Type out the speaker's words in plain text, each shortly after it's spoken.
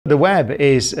The Webb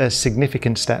is a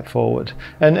significant step forward,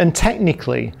 and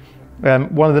technically,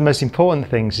 one of the most important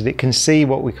things is it can see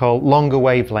what we call longer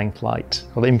wavelength light,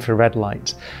 or infrared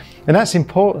light. And that's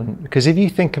important because if you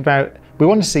think about, we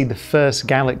want to see the first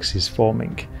galaxies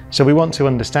forming. So we want to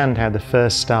understand how the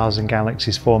first stars and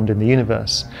galaxies formed in the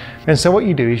universe. And so what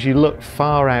you do is you look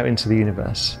far out into the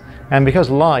universe. And because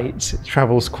light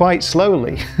travels quite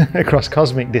slowly across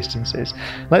cosmic distances,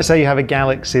 let's say you have a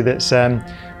galaxy that's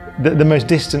the most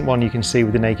distant one you can see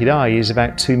with the naked eye is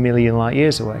about 2 million light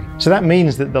years away. So that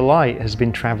means that the light has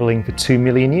been traveling for 2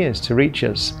 million years to reach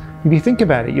us. If you think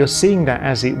about it, you're seeing that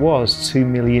as it was 2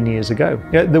 million years ago.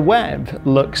 The Webb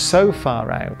looks so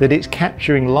far out that it's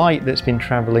capturing light that's been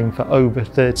traveling for over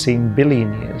 13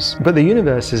 billion years. But the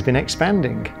universe has been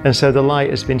expanding, and so the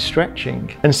light has been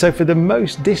stretching. And so for the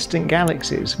most distant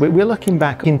galaxies, we're looking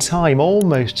back in time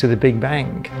almost to the Big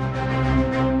Bang.